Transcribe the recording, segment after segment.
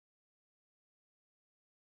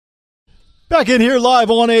Back in here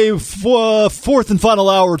live on a fourth and final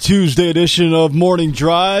hour Tuesday edition of Morning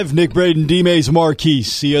Drive. Nick Braden, D-Mays, Marquise,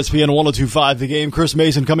 ESPN 102.5 The Game. Chris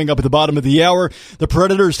Mason coming up at the bottom of the hour. The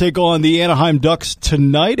Predators take on the Anaheim Ducks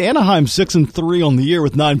tonight. Anaheim 6-3 on the year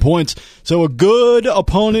with 9 points. So a good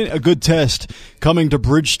opponent, a good test coming to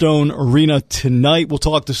Bridgestone Arena tonight. We'll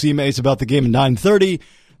talk to C-Mays about the game at 9:30.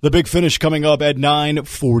 The big finish coming up at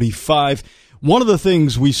 9:45. One of the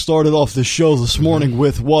things we started off the show this morning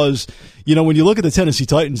with was, when you look at the Tennessee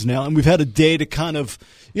Titans now, and we've had a day to kind of,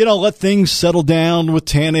 let things settle down with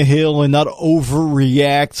Tannehill and not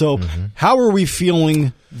overreact. So how are we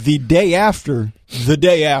feeling the day after?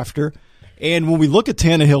 And when we look at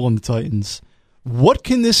Tannehill and the Titans, what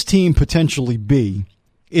can this team potentially be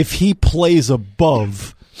if he plays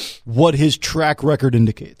above what his track record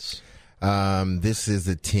indicates? This is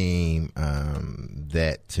a team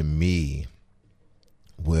that, to me,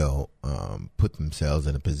 will put themselves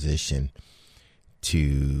in a position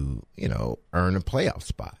to, earn a playoff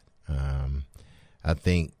spot. I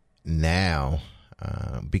think now,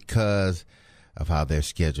 because of how their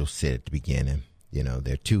schedule set at the beginning,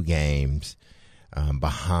 they're 2 games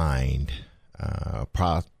behind,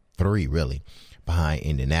 probably 3 really, behind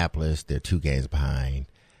Indianapolis. They're 2 games behind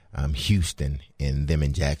Houston, and them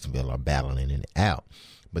and Jacksonville are battling it out.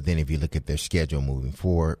 But then if you look at their schedule moving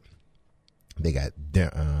forward, they got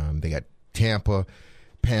Tampa,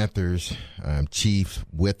 Panthers, Chiefs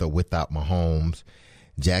with or without Mahomes,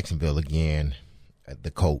 Jacksonville again,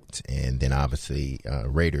 the Colts, and then obviously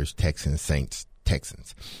Raiders, Texans, Saints,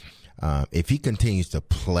 Texans. If he continues to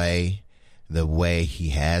play the way he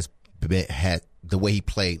has the way he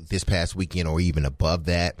played this past weekend, or even above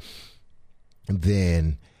that,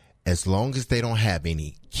 then as long as they don't have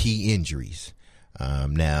any key injuries.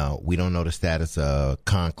 Now, we don't know the status of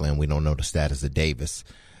Conklin. We don't know the status of Davis,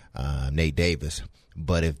 Nate Davis.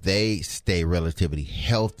 But if they stay relatively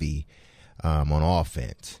healthy on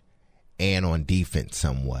offense and on defense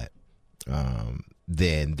somewhat,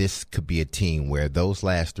 then this could be a team where those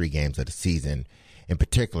last 3 games of the season, in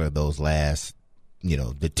particular those last,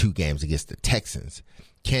 the 2 games against the Texans,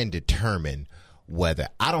 can determine whether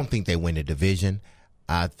 – I don't think they win the division.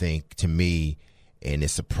 I think, to me – and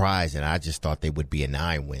it's surprising. I just thought they would be a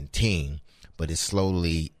 9-win team, but it's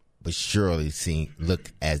slowly but surely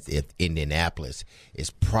look as if Indianapolis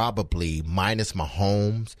is probably, minus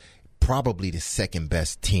Mahomes, probably the second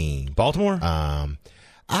best team. Baltimore?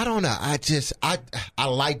 I don't know. I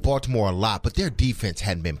like Baltimore a lot, but their defense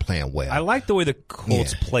hadn't been playing well. I like the way the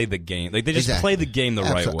Colts play the game. Like, they just play the game the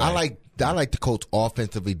right way. I like the Colts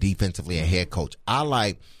offensively, defensively, and head coach. I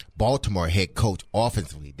like Baltimore head coach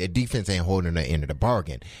offensively. Their defense ain't holding the end of the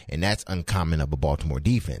bargain, and that's uncommon of a Baltimore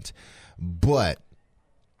defense. But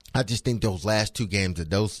I just think those last 2 games,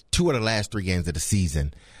 those 2 of the last 3 games of the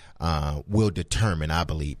season, will determine, I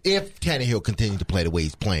believe, if Tannehill continues to play the way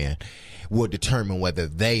he's playing, will determine whether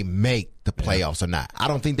they make the playoffs or not. I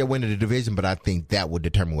don't think they're winning the division, but I think that will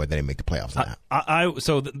determine whether they make the playoffs or not.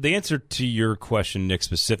 So the answer to your question, Nick,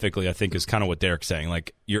 specifically, I think is kind of what Derek's saying.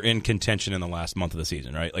 Like, you're in contention in the last month of the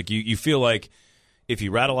season, right? Like, you feel like if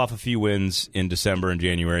you rattle off a few wins in December and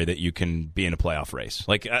January, that you can be in a playoff race.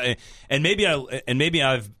 Like, and maybe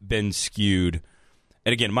I've been skewed.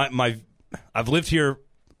 And again, I've lived here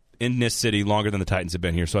in this city longer than the Titans have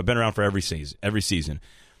been here, so I've been around for every season.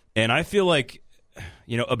 And I feel like,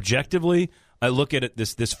 objectively, I look at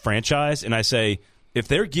this franchise and I say, if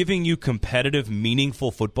they're giving you competitive,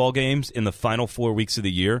 meaningful football games in the final 4 weeks of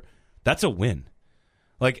the year, that's a win.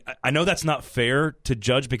 Like, I know that's not fair to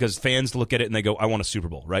judge because fans look at it and they go, I want a Super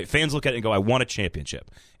Bowl, right? Fans look at it and go, I want a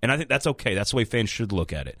championship. And I think that's okay. That's the way fans should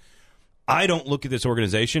look at it. I don't look at this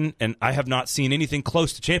organization, and I have not seen anything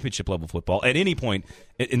close to championship-level football at any point,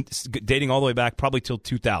 dating all the way back probably till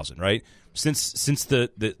 2000, right? Since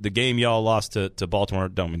the game y'all lost to Baltimore.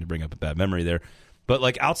 Don't mean to bring up a bad memory there. But,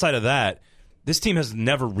 like, outside of that, this team has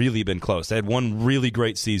never really been close. They had one really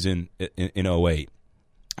great season in 08.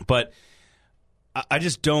 But I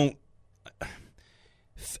just don't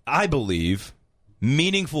 – I believe –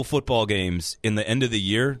 meaningful football games in the end of the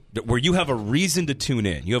year where you have a reason to tune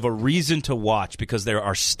in. You have a reason to watch because there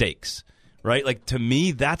are stakes, right? Like, to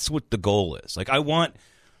me, that's what the goal is. Like, I want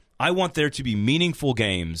there to be meaningful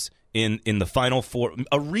games in the Final Four,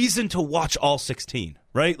 a reason to watch all 16,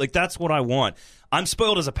 right? Like, that's what I want. I'm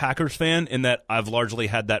spoiled as a Packers fan in that I've largely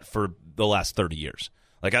had that for the last 30 years.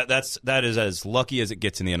 Like, that is as lucky as it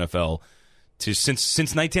gets in the NFL. Since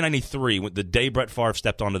 1993, the day Brett Favre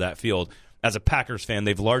stepped onto that field, as a Packers fan,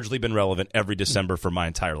 they've largely been relevant every December for my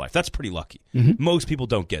entire life. That's pretty lucky. Mm-hmm. Most people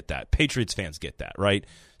don't get that. Patriots fans get that, right?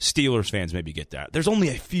 Steelers fans maybe get that. There's only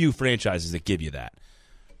a few franchises that give you that.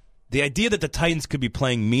 the idea that the Titans could be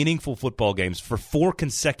playing meaningful football games for 4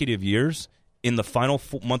 consecutive years in the final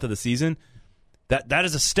month of the season, that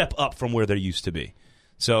is a step up from where they used to be.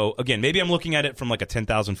 So, again, maybe I'm looking at it from like a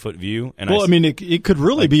 10,000-foot view. And it could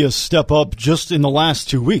really be a step up just in the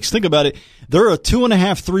last 2 weeks. Think about it. They're a 2.5,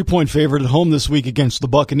 3-point favorite at home this week against the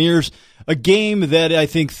Buccaneers, a game that I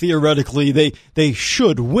think theoretically they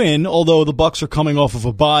should win, although the Bucs are coming off of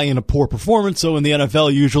a bye and a poor performance. So in the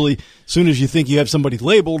NFL, usually, as soon as you think you have somebody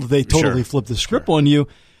labeled, they totally flip the script on you.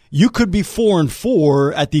 You could be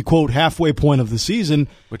 4-4 at the, quote, halfway point of the season,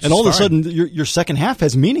 and all of a sudden your second half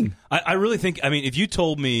has meaning. I really think, if you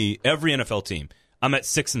told me every NFL team, I'm at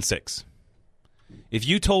 6-6. If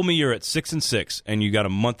you told me you're at 6-6 and you got a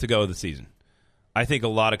month to go of the season, I think a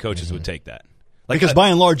lot of coaches would take that. Because by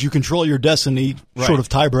and large, you control your destiny, short of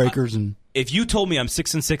tiebreakers. If you told me I'm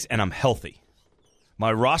 6-6 and I'm healthy,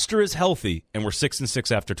 my roster is healthy, and we're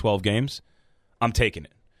 6-6 after 12 games, I'm taking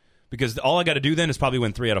it. Because all I got to do then is probably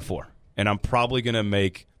win 3 out of 4, and I'm probably going to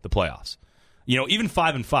make the playoffs. Even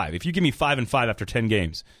 5-5. If you give me 5-5 after 10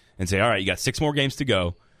 games and say, all right, you got 6 more games to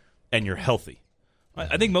go, and you're healthy,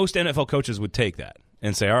 I think most NFL coaches would take that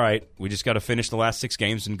and say, all right, we just got to finish the last 6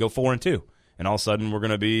 games and go 4-2, and all of a sudden we're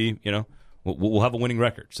going to be, we'll have a winning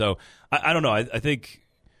record. So I don't know. I think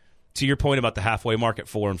to your point about the halfway mark at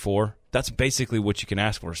 4-4. That's basically what you can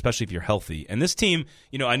ask for, especially if you're healthy. And this team,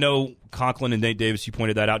 I know Conklin and Nate Davis, you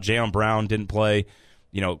pointed that out. Jayon Brown didn't play.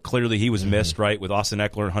 Clearly he was missed, right, with Austin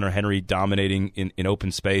Eckler and Hunter Henry dominating in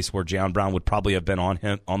open space where Jayon Brown would probably have been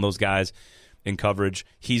on those guys in coverage.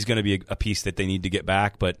 He's going to be a piece that they need to get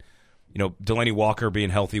back. But, Delaney Walker being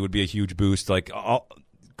healthy would be a huge boost.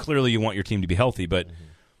 Clearly you want your team to be healthy. But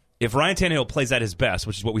if Ryan Tannehill plays at his best,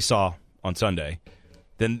 which is what we saw on Sunday,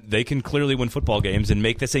 then they can clearly win football games and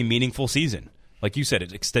make this a meaningful season. Like you said,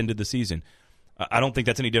 it extended the season. I don't think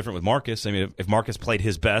that's any different with Marcus. If Marcus played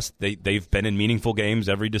his best, they've been in meaningful games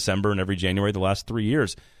every December and every January the last 3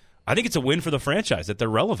 years. I think it's a win for the franchise that they're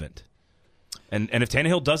relevant. And if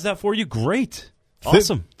Tannehill does that for you, great.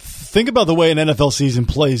 Awesome. Think about the way an NFL season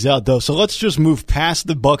plays out, though. So let's just move past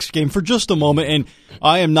the Bucs game for just a moment. And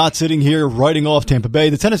I am not sitting here writing off Tampa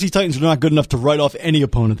Bay. The Tennessee Titans are not good enough to write off any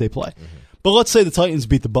opponent they play. But let's say the Titans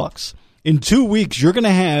beat the Bucs. In 2 weeks, you're going to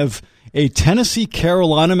have a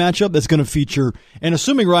Tennessee-Carolina matchup that's going to feature, and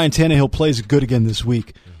assuming Ryan Tannehill plays good again this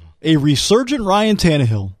week, a resurgent Ryan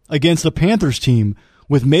Tannehill against a Panthers team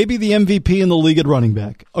with maybe the MVP in the league at running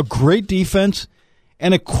back, a great defense,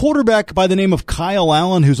 and a quarterback by the name of Kyle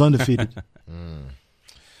Allen who's undefeated.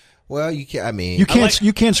 Well, you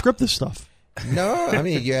can't script this stuff. No,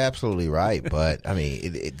 you're absolutely right, but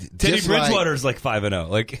Teddy Bridgewater's like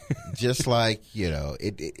 5-0, just like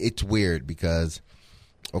it's weird because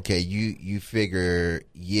okay, you figure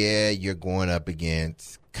you're going up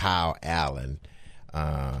against Kyle Allen,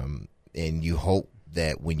 and you hope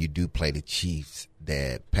that when you do play the Chiefs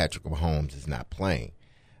that Patrick Mahomes is not playing,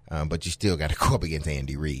 but you still got to go up against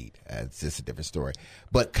Andy Reid. It's just a different story.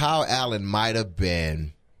 But Kyle Allen might have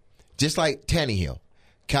been just like Tannehill.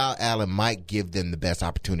 Kyle Allen might give them the best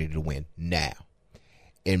opportunity to win now.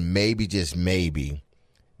 And maybe, just maybe,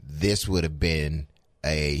 this would have been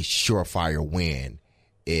a surefire win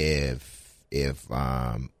if Cam?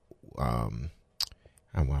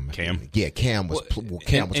 Cam was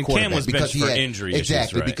quarterback. Cam was benched for injury issues,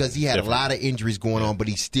 exactly, right. because he had a lot of injuries going on, but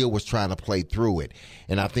he still was trying to play through it.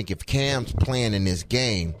 And I think if Cam's playing in this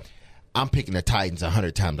game, I'm picking the Titans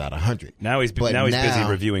 100 times out of 100. Now he's busy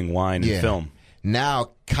reviewing wine and film.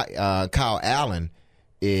 Now Kyle Allen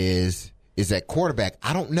is at quarterback.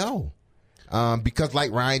 I don't know because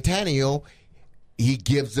like Ryan Tannehill, he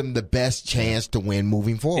gives them the best chance to win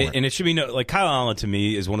moving forward. And it should be Kyle Allen to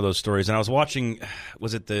me is one of those stories. And I was watching,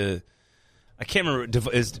 I can't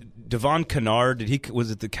remember, is Devon Kennard? Was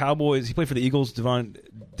it the Cowboys? He played for the Eagles.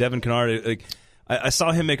 Devin Kennard. I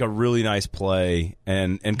saw him make a really nice play,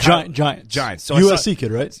 and Giants. So USC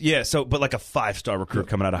kid, right? Yeah. So, but like a 5-star recruit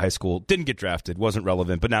coming out of high school, didn't get drafted, wasn't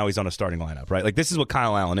relevant, but now he's on a starting lineup, right? Like this is what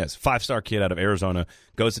Kyle Allen is: 5-star kid out of Arizona,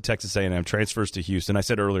 goes to Texas A&M, transfers to Houston. I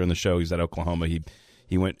said earlier in the show he's at Oklahoma.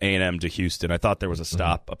 He went A&M to Houston. I thought there was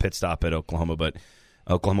a pit stop at Oklahoma, but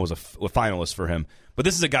Oklahoma was a finalist for him. But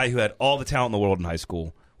this is a guy who had all the talent in the world in high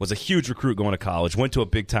school. Was a huge recruit going to college, went to a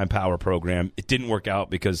big-time power program. It didn't work out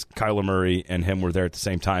because Kyler Murray and him were there at the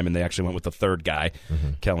same time, and they actually went with the third guy,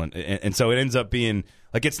 Kellen. And so it ends up being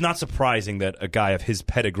like it's not surprising that a guy of his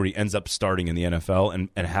pedigree ends up starting in the NFL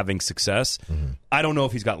and having success. I don't know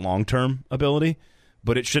if he's got long-term ability,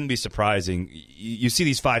 but it shouldn't be surprising. You see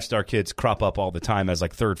these 5-star kids crop up all the time as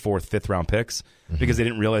like 3rd, 4th, 5th-round picks because they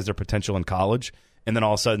didn't realize their potential in college, and then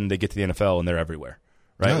all of a sudden they get to the NFL and they're everywhere.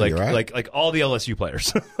 right? No, you're right. Like all the LSU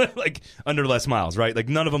players, like under Les Miles, right? Like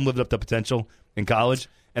none of them lived up to potential in college,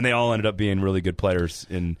 and they all ended up being really good players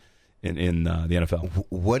in the NFL.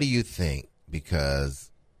 What do you think? Because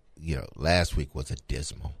last week was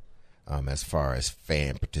abysmal as far as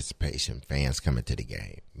fan participation, fans coming to the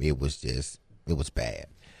game. It was bad.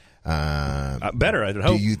 Better, I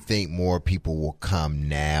hope. Do you think more people will come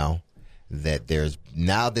now that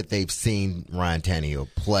they've seen Ryan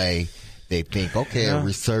Tannehill play? They think, okay, a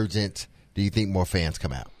resurgence. Do you think more fans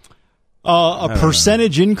come out? A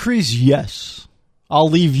percentage increase, yes. I'll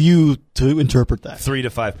leave you to interpret that. 3 to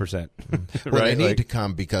 5%. Well, they need to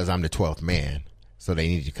come because I'm the 12th man, so they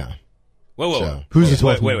need to come. Whoa. So, who's the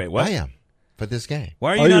 12th? Wait, what? I am for this game.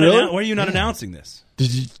 Why Are you really? Why are you not announcing this?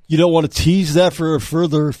 You don't want to tease that for a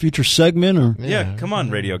further future segment, or Yeah, come on,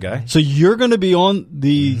 radio guy. so you're going to be on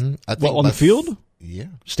the on the field, Yeah.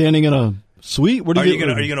 standing in a suite. What Are you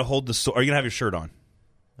gonna hold the? Are you gonna have your shirt on?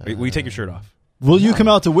 Will you take your shirt off? Will you come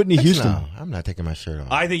out to Whitney Houston? No, I'm not taking my shirt off.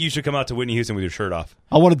 I think you should come out to Whitney Houston with your shirt off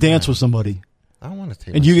I want to dance with somebody, I don't want to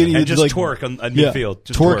take and my you shirt get off. and just like, twerk at midfield.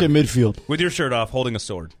 Just twerk at midfield. with your shirt off, holding a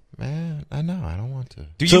sword. Man, I know. I don't want to.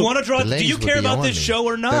 Do So- you want to draw? The Do ladies you would care be about on this me. show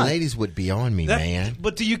or The not? ladies would be on me, man.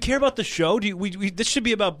 But do you care about the show? Do you, this should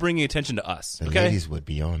be about bringing attention to us. The Okay. ladies would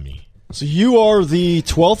be on me. So you are the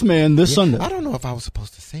 12th man this Sunday. I don't know if I was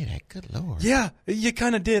supposed to say that. Good Lord. Yeah, you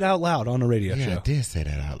kind of did out loud on a radio Yeah, show. I did say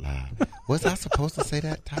that out loud. Was I supposed to say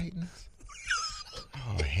that, Titans?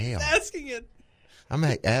 Oh, hell. Asking it. I'm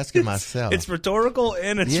asking myself. It's rhetorical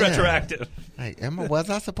and it's Yeah. retroactive. Hey, was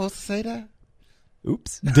I supposed to say that?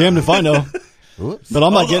 Oops. Damned if I know, Oops. but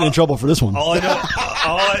I'm not getting in trouble for this one. All I know.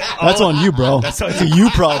 That's on you, bro. That's on a you. you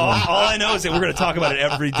problem. All I know is that we're going to talk about it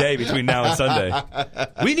every day between now and Sunday.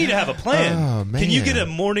 We need to have a plan. Oh, man. Can you get a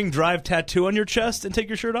morning drive tattoo on your chest and take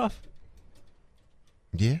your shirt off?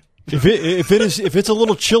 Yeah. If it's a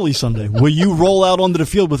little chilly Sunday, will you roll out onto the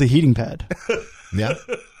field with a heating pad Yeah.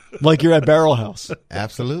 like you're at Barrel House?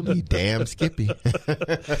 Absolutely. Damn Skippy. Man,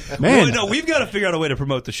 Well, no, we've got to figure out a way to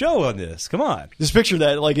promote the show on this. Come on. just picture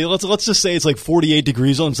that. Like, let's just say it's like 48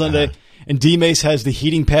 degrees on Sunday, and D Mace has the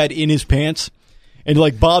heating pad in his pants, and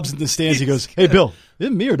like Bob's in the stands. He goes, "Hey, Bill,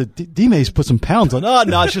 isn't me or did D Mace put some pounds on?" Oh,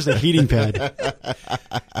 no, it's just a heating pad.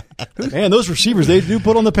 Man, those receivers, they do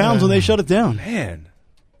put on the pounds when they shut it down. Man.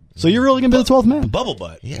 So you're really gonna be the 12th man? Bubble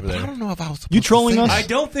butt. Yeah, over but there. I don't know if I was supposed You trolling to say us? I that.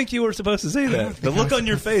 don't think you were supposed to say that. The think I look was on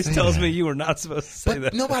your supposed to face say tells that. me you were not supposed to say But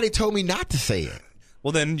that. nobody told me not to say it.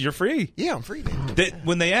 Well, then you're free. Yeah, I'm free then.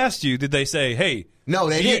 When they asked you, did they say, "Hey, No,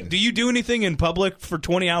 they didn't. do you do anything in public for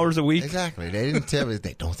 20 hours a week? Exactly. They didn't tell me.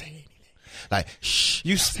 They don't say anything. Like, shh.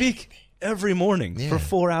 You speak every morning Yeah. for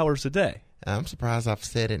 4 hours a day." I'm surprised I've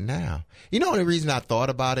said it now. You know the reason I thought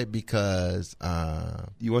about it because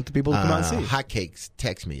You want the people to come out and see. Hotcakes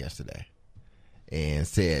texted me yesterday and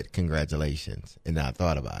said congratulations, and I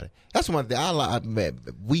thought about it. That's one thing.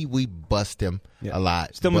 We bust him a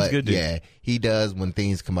lot. Stillman's but good dude. Yeah, he does when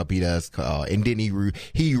things come up. He does, and then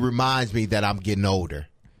he reminds me that I'm getting older.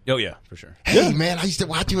 Oh, yeah, for sure. Hey man, I used to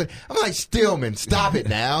watch you. I'm like, Stillman, stop it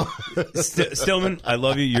now. Stillman, I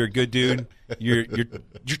love you. You're a good dude. Your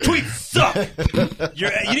tweets suck. You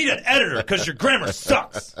need an editor because your grammar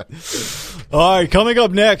sucks. All right, coming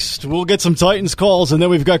up next, we'll get some Titans calls, and then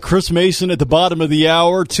we've got Chris Mason at the bottom of the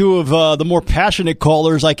hour. Two of the more passionate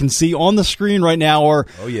callers I can see on the screen right now are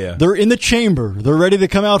they're in the chamber. They're ready to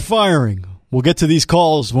come out firing. We'll get to these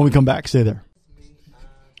calls when we come back. Stay there.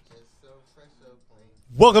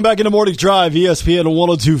 Welcome back into Morning Drive, ESPN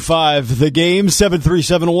 102.5. The Game,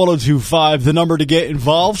 737-1025. The number to get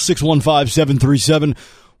involved,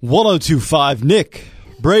 615-737-1025. Nick,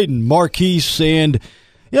 Braden, Marquise, and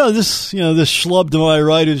this schlub to my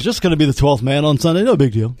right is just going to be the 12th man on Sunday. No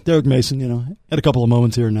big deal. Derek Mason, had a couple of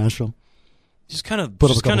moments here in Nashville. Just kind of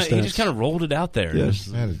Put up a couple he stats. just kind of rolled it out there. Yeah.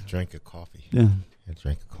 I had a drink of coffee. Yeah. A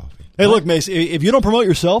drink of coffee. Hey, look, Mason, if you don't promote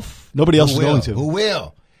yourself, nobody else is going to. Who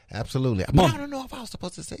will? Absolutely. Come But on. I don't know if I was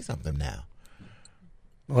supposed to say something now.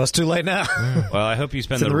 Well, it's too late now. Well, I hope you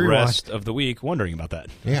spend It's the in the rewind. rest of the week wondering about that.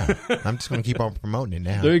 Yeah. I'm just going to keep on promoting it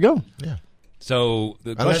now. There you go. Yeah. So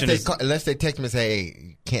the Unless question is, they text me and say, hey,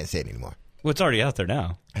 you can't say it anymore. well, it's already out there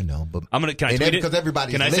now. I know, but Can I tweet it? because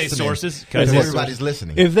everybody's Can I listening. say sources? Can I Because say everybody's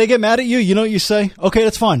listening. If they get mad at you, you know what you say? Okay,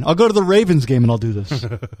 that's fine. I'll go to the Ravens game and I'll do this.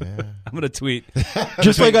 I'm going to tweet.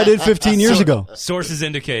 Just like I did 15 years ago. Sources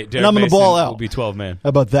indicate Derek And I'm gonna Mason ball out. will be 12 man. How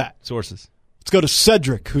about that? Sources. Let's go to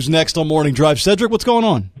Cedric, who's next on Morning Drive. Cedric, what's going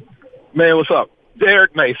on? Man, what's up?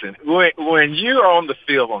 Derek Mason, when you're on the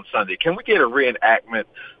field on Sunday, can we get a reenactment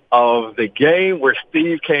of the game where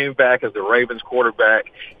Steve came back as the Ravens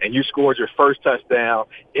quarterback and you scored your first touchdown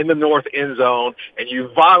in the north end zone and you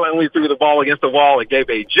violently threw the ball against the wall and gave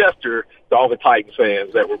a gesture to all the Titans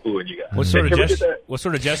fans that were booing you guys. What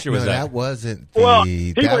sort of gesture was that? That wasn't Well,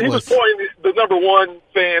 he was pointing the number one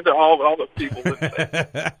fan to all the people.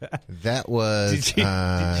 That was. Did you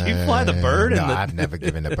fly the bird? No, I've never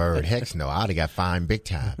given the bird. Heck no, I'd have got fined big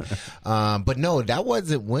time. But no, that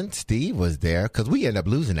wasn't when Steve was there because we ended up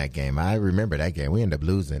losing that game. I remember that game. We ended up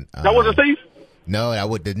losing. That wasn't Steve?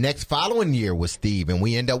 No, the next following year was Steve, and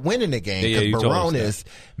we ended up winning the game because Barones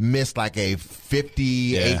missed like a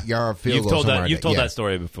 58-yard field goal. You've told that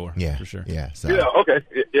story before. Yeah, for sure. Yeah. So. Yeah. Okay.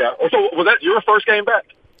 Yeah. So was that your first game back?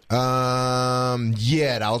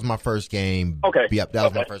 Yeah, that was my first game. Okay. Yep, that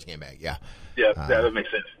was my first game back. Yeah. Yeah, that makes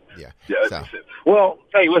sense. Yeah. That makes sense. Well,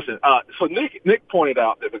 hey, listen. So Nick pointed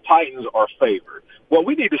out that the Titans are favored. What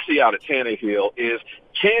we need to see out of Tannehill is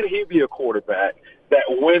can he be a quarterback that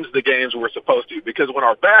wins the games we're supposed to? Because when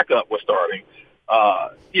our backup was starting,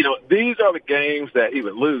 these are the games that he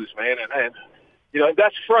would lose, man. And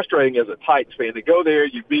that's frustrating as a Titans fan to go there.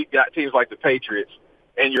 You got teams like the Patriots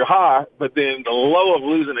and you're high, but then the low of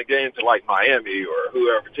losing a game to like Miami or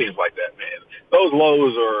whoever teams like that, man, those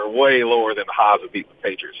lows are way lower than the highs of beating the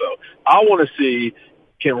Patriots. So I want to see,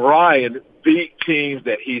 can Ryan beat teams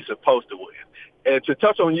that he's supposed to win? And to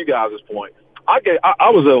touch on you guys' point, I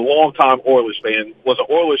was a long-time Oilers fan, was an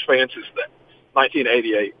Oilers fan since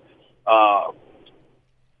 1988.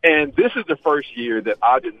 And this is the first year that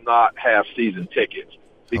I did not have season tickets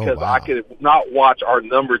because I could not watch our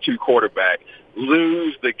number 2 quarterback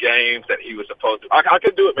lose the games that he was supposed to. I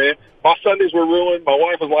couldn't do it, man. My Sundays were ruined. My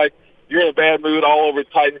wife was like, you're in a bad mood all over the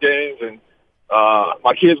Titan games. And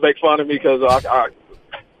my kids make fun of me because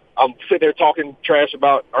I'm sitting there talking trash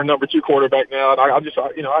about our number 2 quarterback now. And I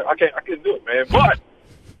couldn't do it, man. But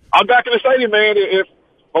I'm back in the stadium, man, if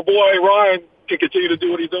my boy Ryan can continue to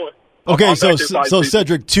do what he's doing. Okay, so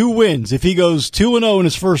Cedric, 2 wins. If he goes 2-0 in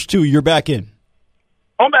his first 2, you're back in.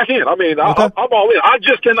 I'm back in. I mean, okay. I'm all in. I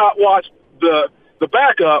just cannot watch the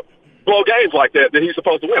backup blow games like that he's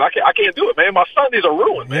supposed to win. I can't do it, man. My Sundays are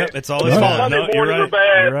ruined, man. Yep, it's all his fault. Sunday You're mornings right. are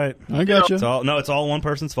bad. You're right. I got you. It's all one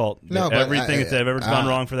person's fault. No, everything that's ever gone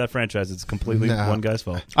wrong for that franchise, it's completely one guy's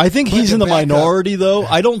fault. I think he's in the backup. minority, though.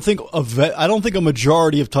 I don't think a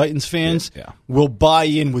majority of Titans fans will buy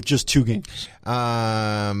in with just 2 games.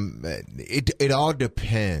 It all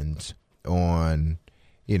depends on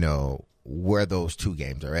where those 2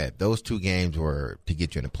 games are at. Those 2 games were to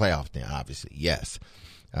get you in the playoffs. Then obviously, yes.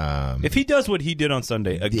 If he does what he did on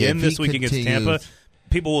Sunday again this week against Tampa,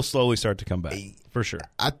 people will slowly start to come back for sure.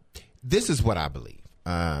 This is what I believe.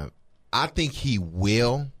 I think he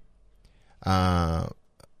will, but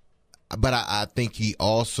I think he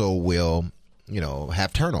also will,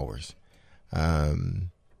 have turnovers.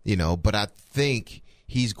 But I think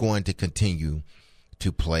he's going to continue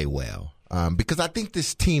to play well because I think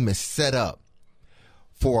this team is set up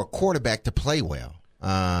for a quarterback to play well.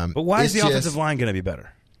 But why is the offensive line going to be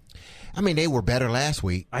better? I mean, they were better last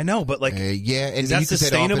week. I know, but and is that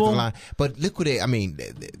sustainable? Line, but look what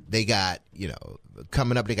they got.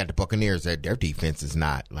 Coming up, they got the Buccaneers. Their defense is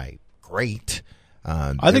not like great.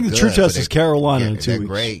 I think the true test is Carolina in 2 weeks.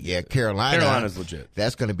 Great, yeah. Carolina's legit.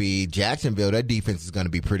 That's going to be Jacksonville. Their defense is going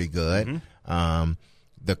to be pretty good. Mm-hmm.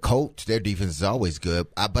 The Colts, their defense is always good.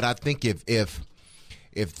 But I think if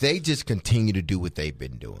they just continue to do what they've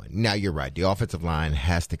been doing, now you're right. The offensive line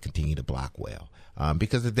has to continue to block well.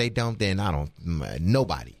 Because if they don't, then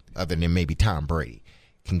nobody other than maybe Tom Brady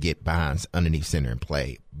can get underneath center and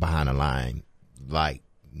play behind a line like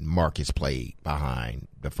Marcus played behind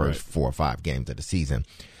the first 4 or 5 games of the season.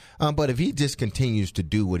 But if he just continues to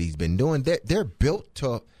do what he's been doing, they're built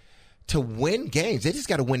to win games. They just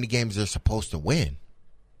got to win the games they're supposed to win.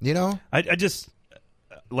 I just,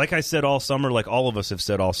 like I said all summer, like all of us have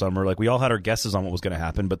said all summer, like we all had our guesses on what was going to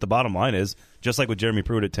happen. But the bottom line is, just like with Jeremy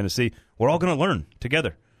Pruitt at Tennessee, we're all going to learn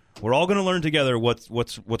together. We're all going to learn together what's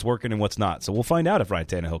working and what's not. So we'll find out if Ryan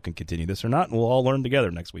Tannehill can continue this or not, and we'll all learn together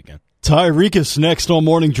next weekend. Tyrekus next on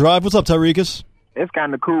Morning Drive. What's up, Tyrekus? It's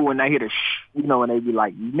kind of cool when they hear the when they be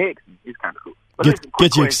like, next. It's kind of cool.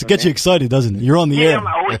 Get you excited, doesn't it? You're on the air. I'm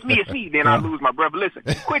like, it's me. Then I lose my breath. Listen,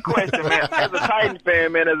 quick question, man. As a Titans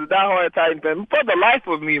fan, man, as a diehard Titans fan, for the life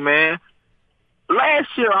of me, man, last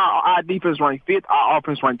year our defense ranked 5th, our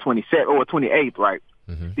offense ranked 27th or 28th, right?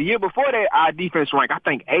 Mm-hmm. The year before that, our defense ranked, I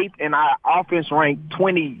think, 8th, and our offense ranked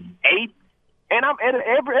 28th. And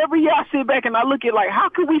every year I sit back and I look at, like, how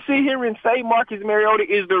could we sit here and say Marcus Mariota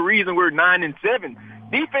is the reason we're 9-7?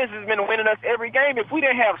 Defense has been winning us every game. If we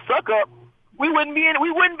didn't have Suck-Up, we wouldn't be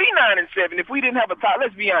 9-7 if we didn't have a top.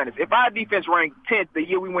 Let's be honest. If our defense ranked 10th the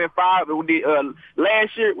year we went 5,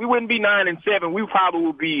 last year we wouldn't be 9-7. We probably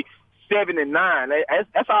would be 7-9.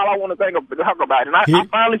 That's all I want to talk about. And I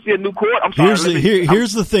finally see a new court. I'm sorry.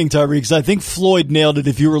 Here's the thing, Tyree, because I think Floyd nailed it.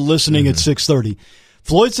 If you were listening at 6:30,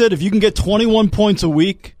 Floyd said if you can get 21 points a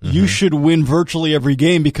week, you should win virtually every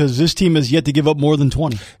game because this team has yet to give up more than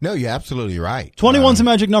 20. No, you're absolutely right. 21's a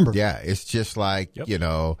magic number. Yeah, it's just like,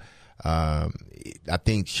 I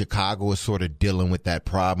think Chicago is sort of dealing with that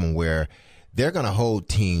problem where they're going to hold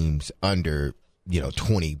teams under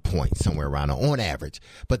 20 points somewhere around on average.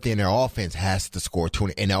 But then their offense has to score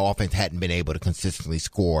 20, and their offense hadn't been able to consistently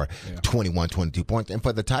score 21, 22 points. And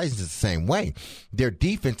for the Titans, it's the same way. Their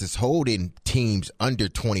defense is holding teams under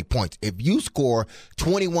 20 points. If you score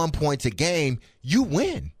 21 points a game, you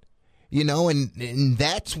win. And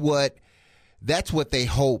that's what they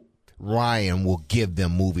hope Ryan will give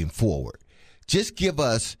them moving forward. Just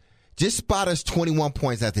spot us 21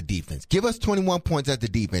 points at the defense. Give us 21 points at the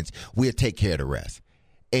defense. We'll take care of the rest.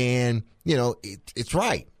 And, it's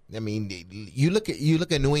right. I mean, you look at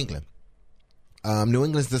New England. New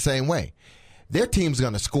England's the same way. Their team's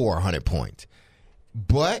going to score 100 points.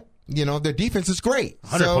 But, their defense is great.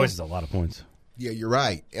 100 points is a lot of points. Yeah, you're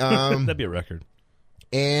right. That'd be a record.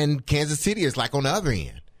 And Kansas City is like on the other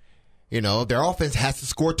end. Their offense has to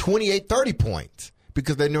score 28, 30 points.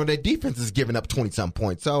 Because they know their defense is giving up 20-something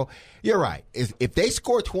points. So you're right. If they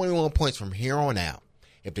score 21 points from here on out,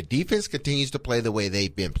 if the defense continues to play the way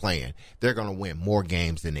they've been playing, they're going to win more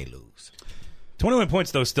games than they lose. 21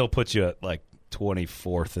 points, though, still puts you at,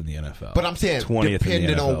 24th in the NFL. But I'm saying, 20th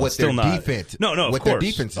depending on what their defense, their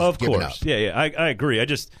defense is of giving course. up. Yeah, I agree. I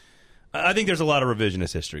think there's a lot of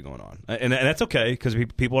revisionist history going on. And that's okay because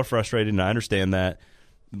people are frustrated, and I understand that.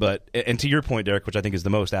 But, and to your point, Derek, which I think is the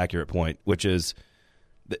most accurate point, which is,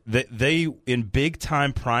 they in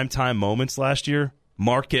big-time, prime-time moments last year,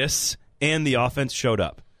 Marcus and the offense showed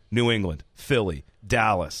up. New England, Philly,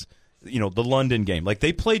 Dallas, the London game.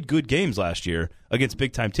 They played good games last year against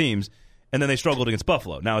big-time teams, and then they struggled against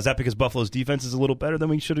Buffalo. Now, is that because Buffalo's defense is a little better than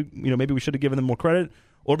we should have, maybe we should have given them more credit,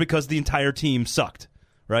 or because the entire team sucked,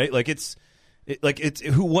 right? What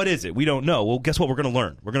is it? We don't know. Well, guess what? We're going to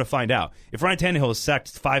learn. We're going to find out. If Ryan Tannehill is sacked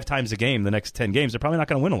 5 times a game the next 10 games, they're probably not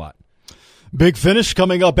going to win a lot. Big Finish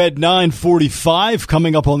coming up at 9:45.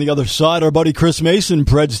 Coming up on the other side, our buddy Chris Mason,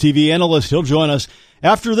 Preds TV analyst. He'll join us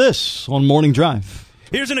after this on Morning Drive.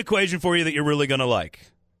 Here's an equation for you that you're really going to like.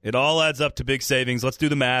 It all adds up to big savings. Let's do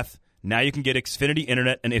the math. Now you can get Xfinity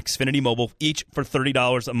Internet and Xfinity Mobile each for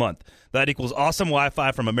 $30 a month. That equals awesome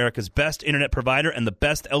Wi-Fi from America's best internet provider and the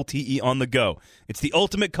best LTE on the go. It's the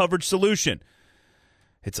ultimate coverage solution.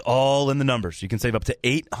 It's all in the numbers. You can save up to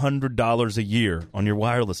 $800 a year on your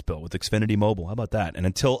wireless bill with Xfinity Mobile. How about that? And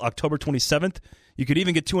until October 27th, you could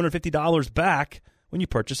even get $250 back when you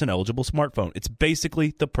purchase an eligible smartphone. It's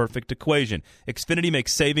basically the perfect equation. Xfinity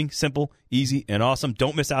makes saving simple, easy, and awesome.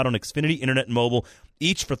 Don't miss out on Xfinity Internet and Mobile.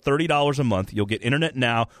 Each for $30 a month. You'll get Internet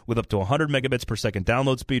now with up to 100 megabits per second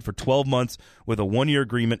download speed for 12 months with a 1-year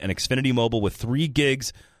agreement, and Xfinity Mobile with 3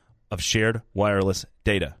 gigs of shared wireless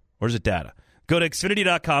data. Or is it data? Go to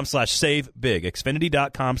Xfinity.com/savebig.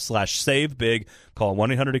 Xfinity.com/savebig. Call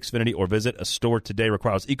 1-800-XFINITY or visit a store today.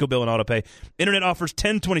 Requires EcoBill and AutoPay. Internet offers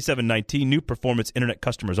 10/27/19. New performance internet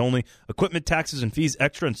customers only. Equipment, taxes, and fees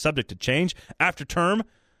extra and subject to change. After term,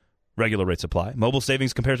 regular rates apply. Mobile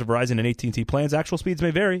savings compares to Verizon and AT&T plans. Actual speeds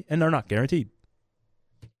may vary and are not guaranteed.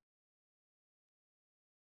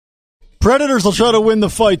 Predators will try to win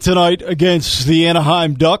the fight tonight against the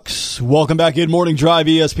Anaheim Ducks. Welcome back in Morning Drive,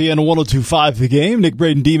 ESPN 102.5 The Game. Nick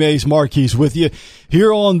Braden, D-Mays, Marquise with you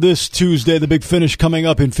here on this Tuesday. The Big Finish coming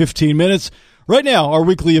up in 15 minutes. Right now, our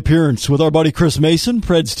weekly appearance with our buddy Chris Mason,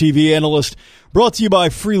 Preds TV analyst, brought to you by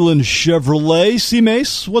Freeland Chevrolet.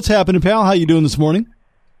 C-Mace, what's happening, pal? How you doing this morning?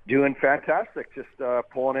 Doing fantastic. Just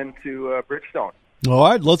pulling into Bridgestone. All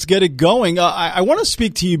right, let's get it going. I want to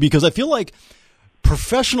speak to you because I feel like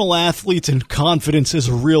professional athletes and confidence is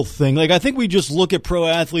a real thing. I think we just look at pro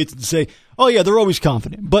athletes and say, oh, yeah, they're always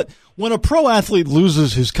confident. But when a pro athlete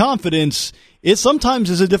loses his confidence, it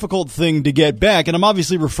sometimes is a difficult thing to get back. And I'm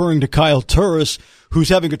obviously referring to Kyle Turris, who's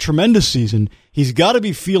having a tremendous season. He's got to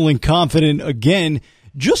be feeling confident again.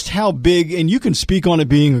 Just how big, and you can speak on it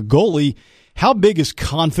being a goalie, how big is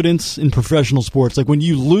confidence in professional sports? When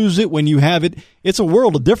you lose it, when you have it, it's a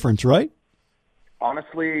world of difference, right?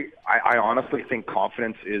 Honestly, I honestly think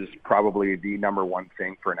confidence is probably the number one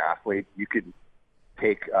thing for an athlete. You could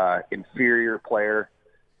take an inferior player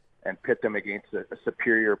and pit them against a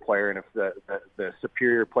superior player, and if the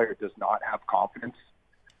superior player does not have confidence,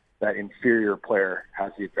 that inferior player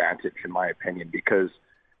has the advantage, in my opinion, because,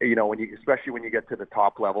 especially when you get to the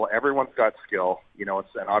top level, everyone's got skill, and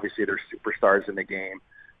obviously there's superstars in the game,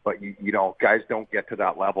 but guys don't get to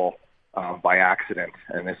that level by accident,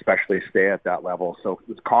 and especially stay at that level. So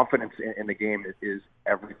confidence in the game is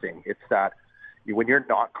everything. It's that when you're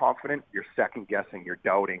not confident, you're second guessing, you're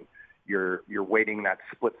doubting, you're waiting that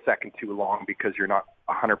split second too long because you're not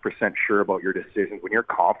 100% sure about your decisions. When you're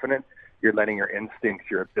confident, you're letting your instincts,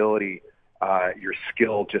 your ability, your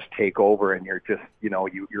skill just take over, and you're just,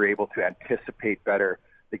 you're able to anticipate better.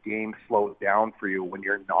 The game slows down for you. When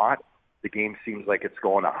you're not, the game seems like it's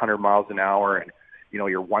going 100 miles an hour, and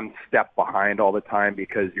you're one step behind all the time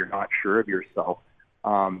because you're not sure of yourself.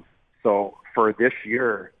 So for this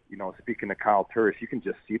year, speaking to Kyle Turris, you can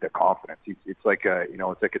just see the confidence. It's like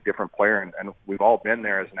a different player, and we've all been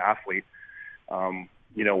there as an athlete.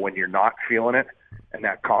 When you're not feeling it, and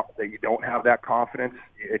that you don't have that confidence,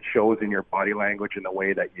 it shows in your body language and the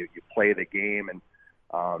way that you play the game. And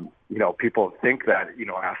people think that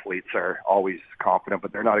athletes are always confident,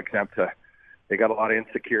 but they're not exempt to. They got a lot of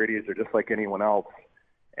insecurities. They're just like anyone else.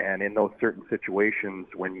 And in those certain situations,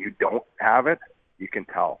 when you don't have it, you can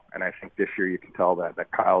tell. And I think this year you can tell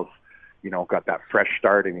that Kyle's, got that fresh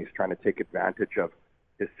start, and he's trying to take advantage of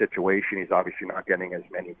his situation. He's obviously not getting as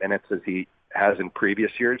many minutes as he has in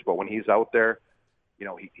previous years, but when he's out there,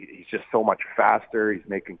 he's just so much faster. He's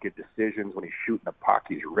making good decisions. When he's shooting the puck,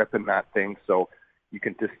 he's ripping that thing. So you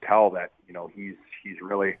can just tell that, he's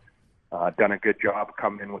really done a good job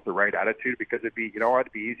coming in with the right attitude, because it'd be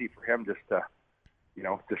easy for him just to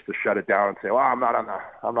shut it down and say, well, I'm not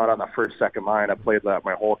on the first, second line. I've played that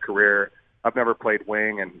my whole career. I've never played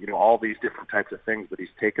wing, and all these different types of things. But he's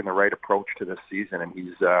taken the right approach to this season, and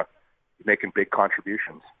he's making big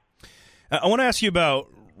contributions. I want to ask you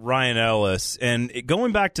about Ryan Ellis, and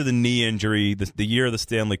going back to the knee injury, the year of the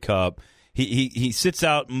Stanley Cup. He sits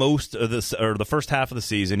out most of this, or the first half of the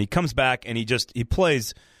season. He comes back and he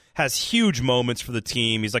plays. Has huge moments for the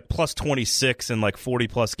team. He's like plus 26 in like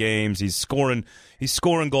 40-plus games. He's scoring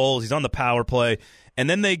goals. He's on the power play. And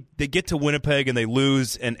then they get to Winnipeg and they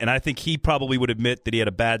lose, and I think he probably would admit that he had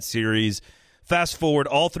a bad series. Fast forward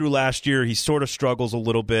all through last year, he sort of struggles a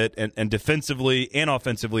little bit, and defensively and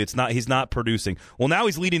offensively, he's not producing. Well, now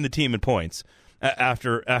he's leading the team in points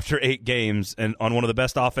after 8 games and on one of the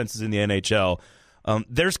best offenses in the NHL.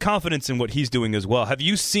 There's confidence in what he's doing as well. Have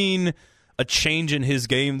you seen a change in his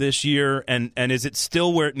game this year, and is it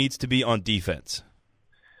still where it needs to be on defense?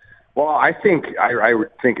 Well, I would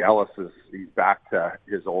think Ellis he's back to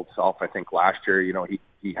his old self. I think last year, he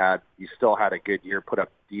still had a good year, put up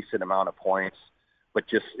a decent amount of points, but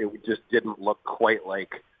it just didn't look quite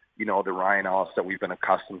like the Ryan Ellis that we've been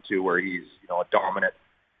accustomed to, where he's a dominant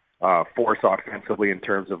force offensively in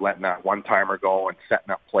terms of letting that one-timer go and setting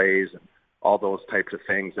up plays and all those types of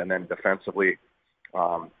things, and then defensively.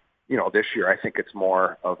 This year, I think it's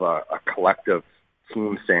more of a collective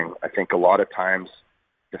team thing. I think a lot of times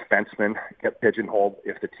defensemen get pigeonholed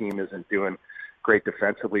if the team isn't doing great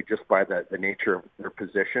defensively just by the nature of their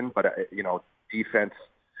position. But, defense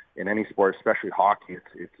in any sport, especially hockey,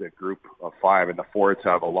 it's a group of 5, and the forwards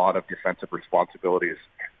have a lot of defensive responsibilities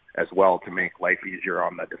as well to make life easier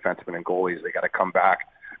on the defensemen and goalies. They got to come back,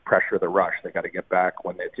 pressure the rush. They got to get back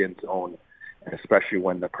when it's in zone. And especially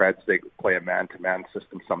when the Preds, they play a man-to-man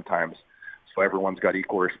system sometimes. So everyone's got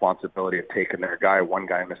equal responsibility of taking their guy. One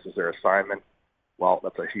guy misses their assignment. Well,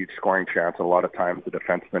 that's a huge scoring chance. And a lot of times the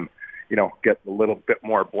defensemen, get a little bit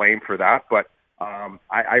more blame for that. But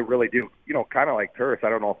I really do, kind of like Turris. I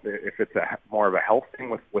don't know if it's more of a health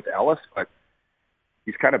thing with Ellis, but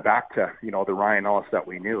he's kind of back to, the Ryan Ellis that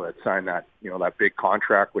we knew. Had signed that, that big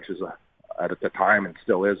contract, which is at the time and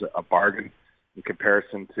still is a bargain in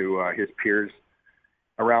comparison to his peers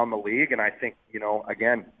around the league. And I think,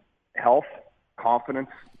 again, health, confidence,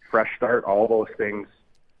 fresh start, all those things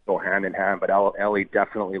go hand in hand. But Ellie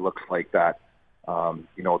definitely looks like that,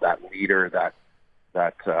 that leader that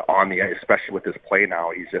on the ice, especially with his play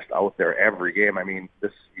now. He's just out there every game. I mean,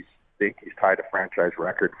 he's tied a franchise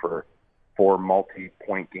record for 4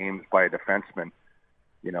 multi-point games by a defenseman,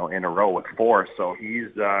 in a row with 4. So he's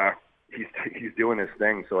doing his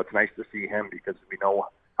thing. So it's nice to see him, because we know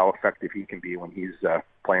how effective he can be when he's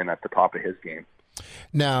playing at the top of his game.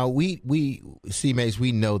 Now, we C-Mays,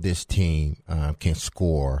 we know this team can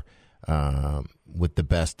score with the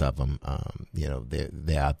best of them. I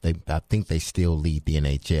think they still lead the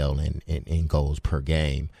NHL in goals per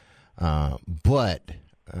game. But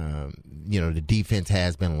the defense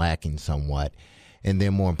has been lacking somewhat. And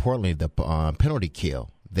then more importantly, the penalty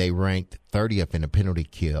kill. They ranked 30th in the penalty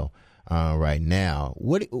kill right now.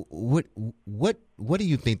 What do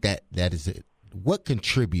you think that is? What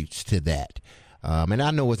contributes to that? And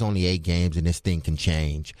I know it's only 8 games and this thing can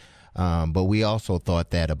change. But we also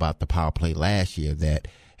thought that about the power play last year that,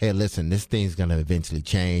 hey, listen, this thing's going to eventually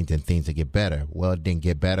change and things will get better. Well, it didn't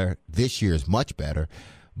get better. This year is much better.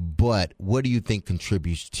 But what do you think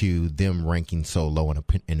contributes to them ranking so low in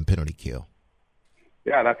the penalty kill?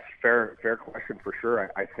 Yeah, that's a fair question for sure.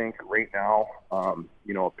 I think right now, a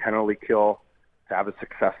penalty kill, to have a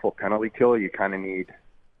successful penalty kill, you kind of need,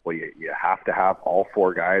 you have to have all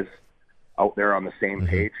 4 guys out there on the same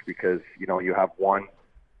page, because, you have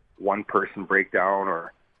one person break down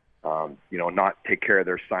or, not take care of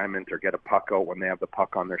their assignment or get a puck out when they have the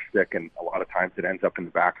puck on their stick. And a lot of times it ends up in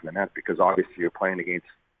the back of the net because obviously you're playing against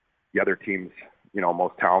the other team's,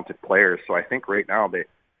 most talented players. So I think right now they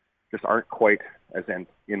just aren't quite as in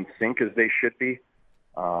sync as they should be.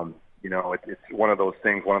 It's one of those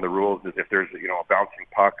things. One of the rules is if there's, a bouncing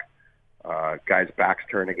puck, guys' backs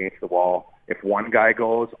turn against the wall. If one guy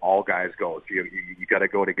goes, all guys go. So you got to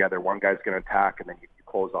go together. One guy's going to attack, and then you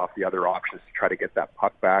close off the other options to try to get that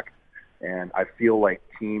puck back. And I feel like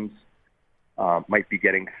teams might be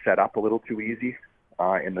getting set up a little too easy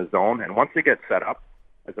in the zone. And once they get set up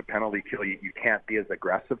as a penalty kill, you can't be as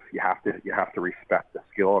aggressive. You have to respect the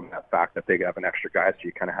skill and that fact that they have an extra guy, so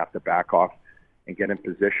you kind of have to back off and get in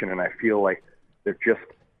position. And I feel like they're just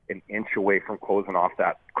an inch away from closing off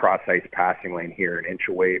that cross-ice passing lane here, an inch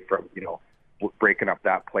away from, breaking up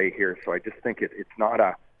that play here. So I just think it's not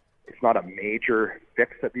a major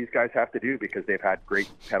fix that these guys have to do, because they've had great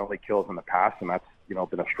penalty kills in the past, and that's,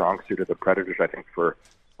 been a strong suit of the Predators, I think, for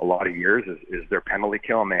a lot of years is their penalty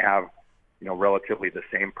kill, and they have, relatively the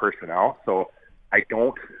same personnel. So I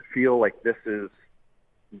don't feel like this is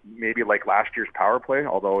maybe like last year's power play,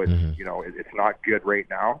 although it's, it's not good right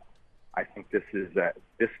now. I think this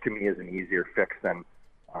to me is an easier fix than,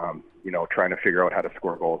 trying to figure out how to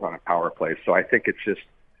score goals on a power play. So I think it's just,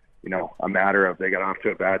 a matter of they got off to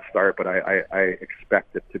a bad start, but I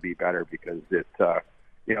expect it to be better, because you're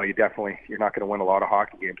not going to win a lot of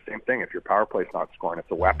hockey games. Same thing. If your power play's not scoring, it's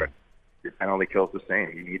a weapon. Your penalty kill's the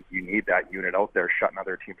same. You need that unit out there shutting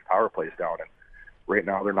other teams' power plays down. And right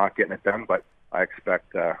now they're not getting it done, but I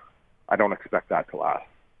don't expect that to last.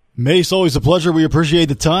 Mace, always a pleasure. We appreciate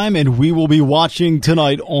the time, and we will be watching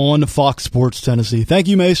tonight on Fox Sports Tennessee. Thank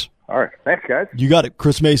you, Mace. All right. Thanks, guys. You got it.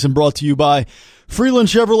 Chris Mason, brought to you by Freeland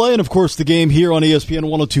Chevrolet, and, of course, the game here on ESPN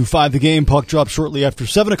 102.5. The game puck drops shortly after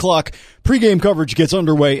 7 o'clock. Pre-game coverage gets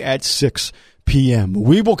underway at 6 p.m.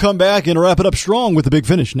 We will come back and wrap it up strong with the Big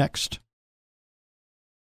Finish next.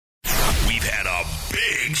 We've had a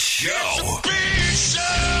big show.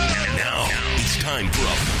 And now it's time for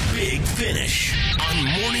a Big Finish on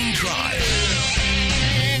Morning Drive.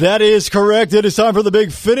 That is correct. It is time for the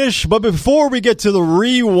Big Finish. But before we get to the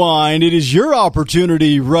rewind, it is your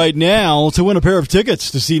opportunity right now to win a pair of tickets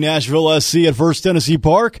to see Nashville SC at First Tennessee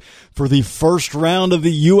Park for the first round of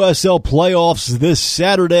the USL playoffs this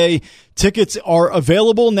Saturday. Tickets are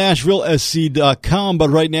available, NashvilleSC.com. But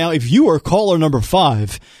right now, if you are caller number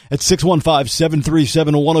 5 at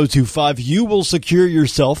 615-737-1025, you will secure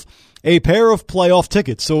yourself a pair of playoff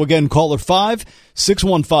tickets. So again, caller 5,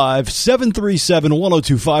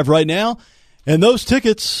 615-737-1025 right now. And those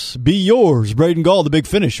tickets be yours. Braden Gall, the Big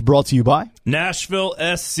Finish, brought to you by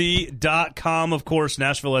NashvilleSC.com. Of course,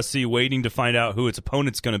 Nashville SC waiting to find out who its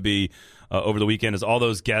opponent's going to be over the weekend, as all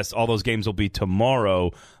those games will be tomorrow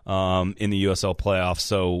in the USL playoffs.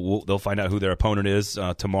 So they'll find out who their opponent is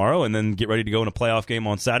tomorrow, and then get ready to go in a playoff game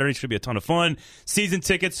on Saturday. Should be a ton of fun. Season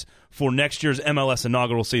tickets for next year's MLS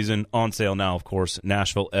inaugural season on sale now, of course,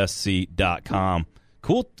 NashvilleSC.com.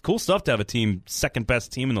 Cool stuff to have a team, second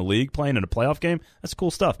best team in the league, playing in a playoff game. That's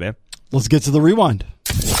cool stuff, man. Let's get to the rewind.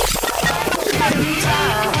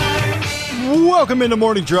 Welcome into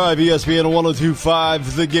Morning Drive, ESPN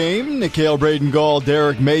 102.5 The Game. Nick Hale, Braden Gall,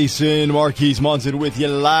 Derek Mason, Marquise Munson with you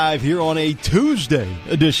live here on a Tuesday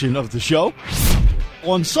edition of the show.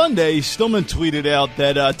 On Sunday, Stillman tweeted out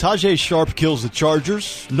that Tajay Sharp kills the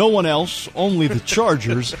Chargers. No one else, only the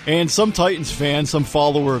Chargers. And some Titans fan, some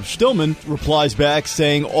follower of Stillman, replies back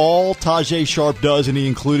saying all Tajay Sharp does, and he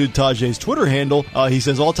included Tajay's Twitter handle. He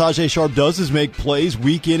says all Tajay Sharp does is make plays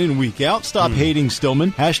week in and week out. Stop hating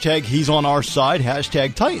Stillman. Hashtag he's on our side.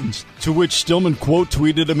 Hashtag Titans. To which Stillman quote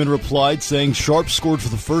tweeted him and replied saying Sharp scored for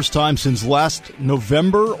the first time since last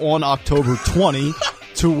November on October 20.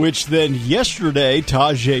 To which then yesterday,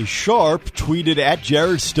 Tajay Sharp tweeted at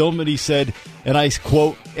Jared Stillman. He said, and I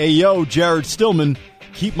quote, "Hey, yo, Jared Stillman,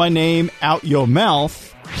 keep my name out your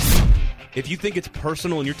mouth." If you think it's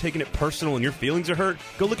personal and you're taking it personal and your feelings are hurt,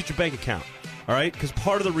 go look at your bank account. All right, because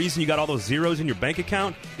part of the reason you got all those zeros in your bank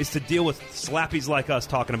account is to deal with slappies like us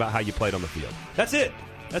talking about how you played on the field. That's it.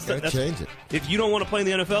 That's change it. If you don't want to play in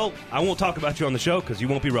the NFL, I won't talk about you on the show because you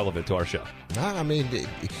won't be relevant to our show. I mean,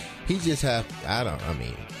 he just have.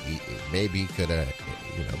 Maybe he could have.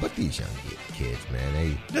 But these young kids,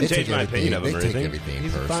 man, they change my opinion of him or take anything. everything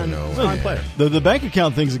He's personal. a fine player. The bank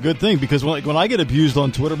account thing's a good thing because when I get abused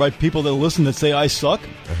on Twitter by people that listen that say I suck,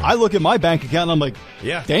 I look at my bank account and I'm like,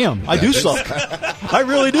 Yeah. damn, I do suck. I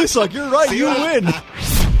really do suck. You're right. You win.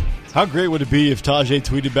 How great would it be if Tajay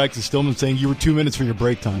tweeted back to Stillman saying you were 2 minutes for your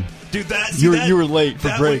break time? Dude, you were late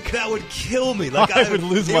for break. That would kill me. Like I would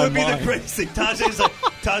lose my mind. It would be the greatest thing. If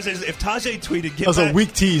Tajay tweeted, That was a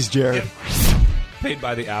weak tease, Jared. Paid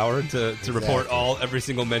by the hour to report every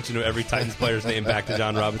single mention of every Titans player's name back to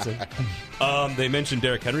John Robinson. They mentioned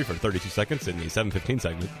Derrick Henry for 32 seconds in the 7:15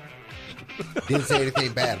 segment. Didn't say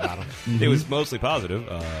anything bad about him. It was mostly positive.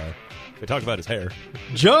 They talked about his hair.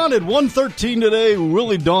 John at 1:13 today,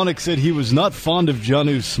 Willie Donick said he was not fond of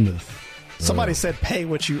Jonnu Smith. Somebody said pay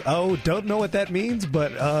what you owe. Don't know what that means,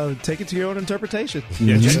 but take it to your own interpretation.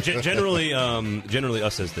 Yeah, generally,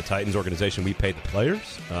 us as the Titans organization, we pay the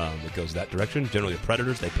players. It goes that direction. Generally, the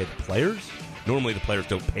Predators, they pay the players. Normally, the players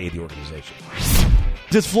don't pay the organization.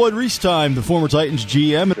 It's Floyd Reese time, the former Titans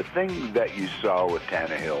GM. The thing that you saw with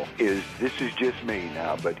Tannehill is, this is just me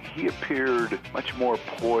now, but he appeared much more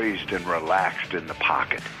poised and relaxed in the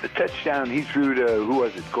pocket. The touchdown he threw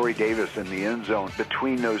to, Corey Davis in the end zone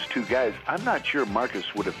between those two guys, I'm not sure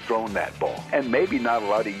Marcus would have thrown that ball. And maybe not a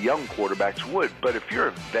lot of young quarterbacks would, but if you're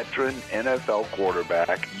a veteran NFL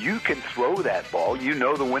quarterback, you can throw that ball. You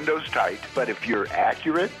know the window's tight, but if you're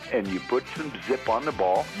accurate and you put some zip on the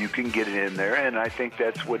ball, you can get it in there, and I think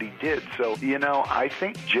that's what he did. So, I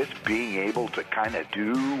think just being able to kind of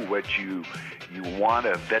do what you want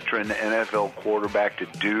a veteran NFL quarterback to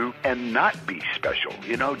do and not be special,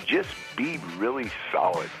 just be really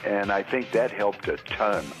solid. And I think that helped a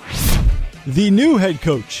ton. The new head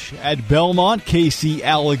coach at Belmont, Casey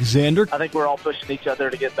Alexander. I think we're all pushing each other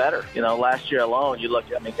to get better. Last year alone, you look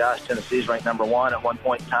at, Tennessee's ranked number one at one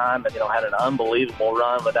point in time and, had an unbelievable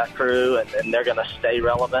run with that crew, and they're going to stay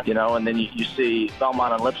relevant, and then you see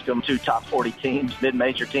Belmont and Lipscomb, two top 40 teams,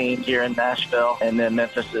 mid-major teams here in Nashville, and then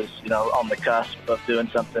Memphis is, on the cusp of doing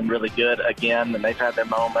something really good again, and they've had their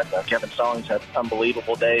moment. Kevin Stallings had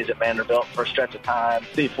unbelievable days at Vanderbilt for a stretch of time.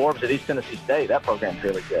 Steve Forbes at East Tennessee State, that program's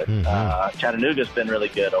really good. Chattanooga's been really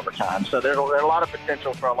good over time. So there's a lot of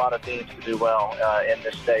potential for a lot of teams to do well in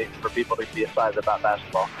this state, for people to be excited about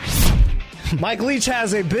basketball. Mike Leach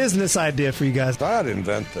has a business idea for you guys. I'd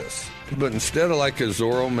invent this. But instead of like a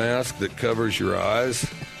Zorro mask that covers your eyes,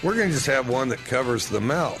 we're going to just have one that covers the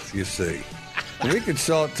mouth, you see. And we could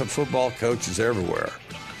sell it to football coaches everywhere.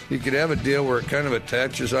 You could have a deal where it kind of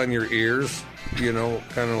attaches on your ears, kind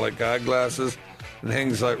of like eyeglasses, and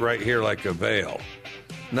hangs like right here like a veil.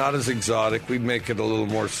 Not as exotic. We'd make it a little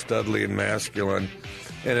more studly and masculine.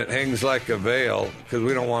 And it hangs like a veil because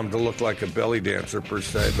we don't want them to look like a belly dancer per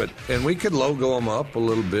se. And we could logo them up a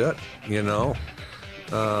little bit,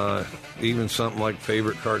 even something like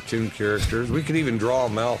favorite cartoon characters. We could even draw a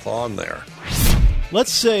mouth on there.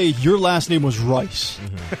 Let's say your last name was Rice,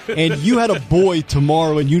 and you had a boy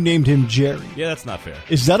tomorrow and you named him Jerry. Yeah, that's not fair.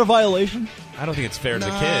 Is that a violation? I don't think it's fair to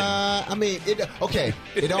the kid.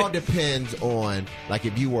 It all depends on, like,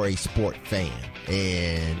 if you were a sport fan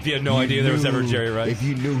and if you had no idea there was ever Jerry Rice. If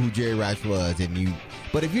you knew who Jerry Rice was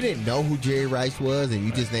but if you didn't know who Jerry Rice was and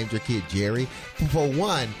you just named your kid Jerry, for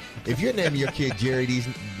one, if you're naming your kid Jerry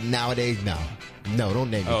nowadays, no, don't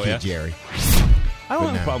name your kid Jerry. I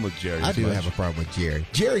don't have a problem with Jerry. I do have a problem with Jerry.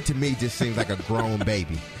 Jerry to me just seems like a grown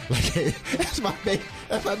baby. Like, that's my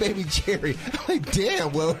baby Jerry. I'm like,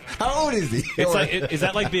 damn. Well, how old is he? It's like, is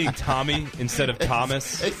that like being Tommy instead of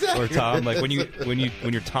Thomas or Tom? Like when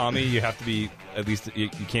you're Tommy, you have to be at least you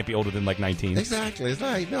can't be older than like 19. Exactly. It's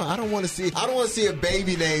like, no, I don't want to see a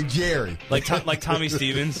baby named Jerry. Like Tommy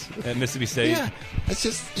Stevens at Mississippi State. Yeah, it's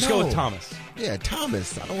just go with Thomas. Yeah,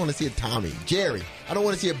 Thomas. I don't want to see a Tommy. Jerry. I don't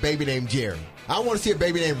want to see a baby named Jerry. I don't want to see a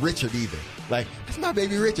baby named Richard either. Like, that's my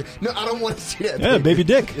baby Richard. No, I don't want to see that. Yeah, baby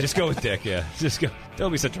Dick. Just go with Dick, yeah. Just go.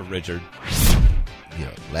 Don't be such a Richard.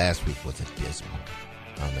 Last week was abysmal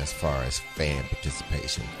as far as fan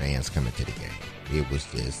participation, fans coming to the game. It was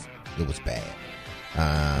bad.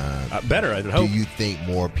 Better, I hope. Do you think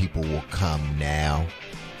more people will come now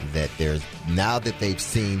that they've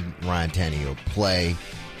seen Ryan Tannehill play?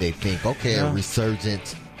 They think, okay, a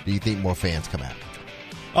resurgence. Do you think more fans come out?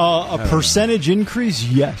 A percentage increase,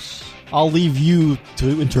 yes. I'll leave you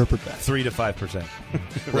to interpret that. 3 to 5%.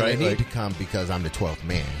 Well, they need to come because I'm the 12th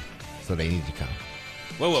man, so they need to come.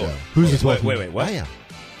 Whoa. Who's he talking Wait, what? I am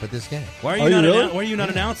for this game. Why Are you really? Why are you not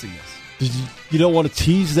announcing this? You don't want to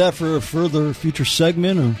tease that for a further future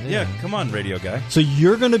segment? Or? Yeah, come on, radio guy. So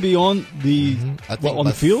you're going to be on the on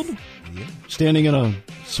the field? Yeah. Standing in a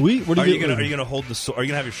suite? What Are you gonna hold the sword? Are you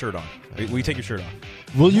gonna have your shirt on? Will you take your shirt off?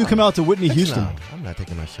 Will you come out to Whitney Houston? No, I'm not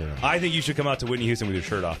taking my shirt off. I think you should come out to Whitney Houston with your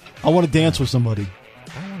shirt off. I want to dance with somebody.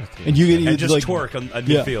 I want to And you And just like, twerk at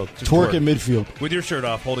yeah, midfield. Just twerk at midfield. with your shirt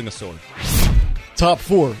off, holding a sword. Top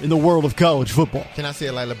 4 in the world of college football. Can I say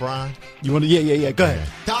it like LeBron? You want to? Yeah. Go ahead.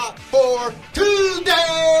 Top 4 Tuesday!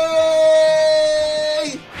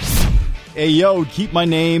 Hey, yo, keep my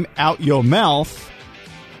name out your mouth.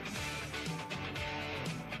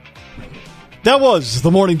 That was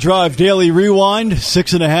the Morning Drive Daily Rewind.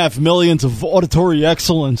 6.5 million of auditory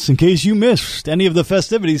excellence. In case you missed any of the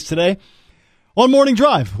festivities today on Morning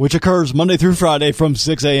Drive, which occurs Monday through Friday from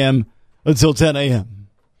 6 a.m. until 10 a.m.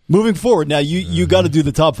 Moving forward, now you got to do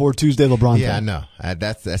the Top 4 Tuesday LeBron Yeah, thing. I know.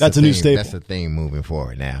 That's a the new thing. staple. That's the thing moving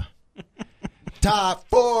forward now. Top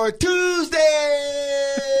 4 Tuesday!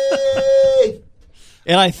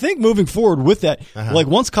 And I think moving forward with that, like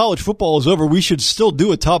once college football is over, we should still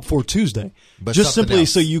do a Top 4 Tuesday. But just something simply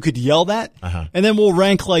else. so you could yell that, and then we'll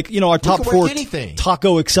rank our top can 4 rank anything.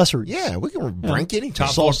 taco accessories. Yeah, we can rank anything. Top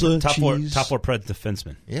Salsa, four cheese. Pred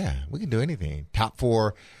defenseman. Yeah, we can do anything. Top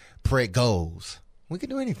 4 Pred goals. We can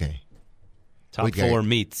do anything. Top We 4 got-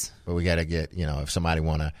 meats. But we got to get, if somebody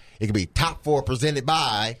want to, it could be Top 4 presented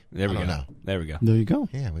by. There we I go. don't know. There we go. There you go.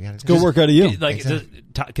 Yeah, we got to Go work out of you. Like,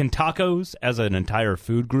 can tacos as an entire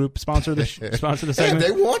food group sponsor the segment? Hey, if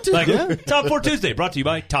they want to. Like, Yeah. Top 4 Tuesday, brought to you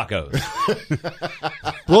by tacos.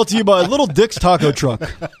 Brought to you by Little Dick's Taco Truck.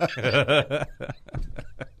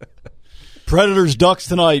 Predators, Ducks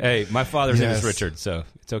tonight. Hey, my father's name is Yes. Richard, so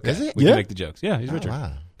it's okay. Is it? We Yeah. can make the jokes. Yeah, he's Richard.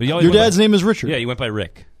 wow. But he always Your went dad's by- name is Richard. Yeah, he went by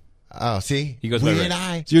Rick. Oh, see? He goes we by Rick. and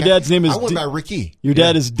I. So your dad's name is I went Dick- by Ricky. Your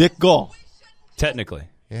dad is Dick Gall. Technically.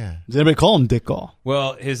 Yeah. Does anybody call him Dick Gall?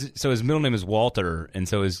 Well, his middle name is Walter, and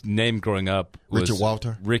so his name growing up was Richard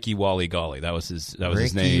Walter? Ricky Wally Golly. That was his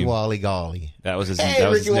Ricky name. Wally Golly. That was his. Hey, that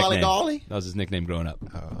was Ricky his Wally nickname. Golly? That was his nickname growing up.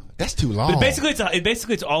 That's too long. But basically,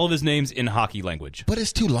 it's all of his names in hockey language. But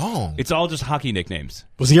it's too long. It's all just hockey nicknames.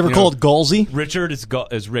 Was he ever called Gallsy? Richard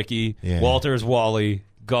is Ricky. Yeah. Walter is Wally.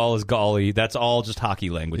 Gall is Golly. That's all just hockey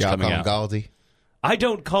language Y'all coming call him out. Galsy? I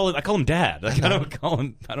don't call him. I call him Dad. Like, I don't call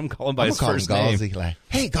him by his first name. Galsy. Like,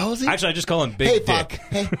 hey, Galsy. Actually, I just call him Big hey, Dick.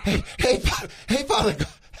 Hey, Father.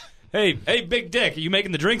 Hey, Big Dick. Are you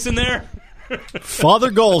making the drinks in there?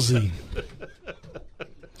 Father Gallsy.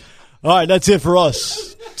 All right, that's it for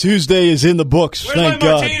us. Tuesday is in the books. Where's Thank my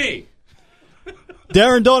God. martini?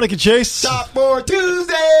 Darren Donick and Chase. Top 4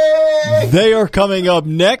 Tuesday. They are coming up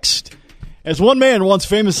next. As one man once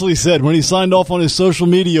famously said when he signed off on his social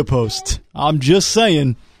media post, I'm just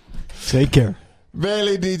saying, take care.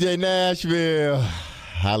 Bailey DJ Nashville.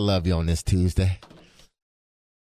 I love you on this Tuesday.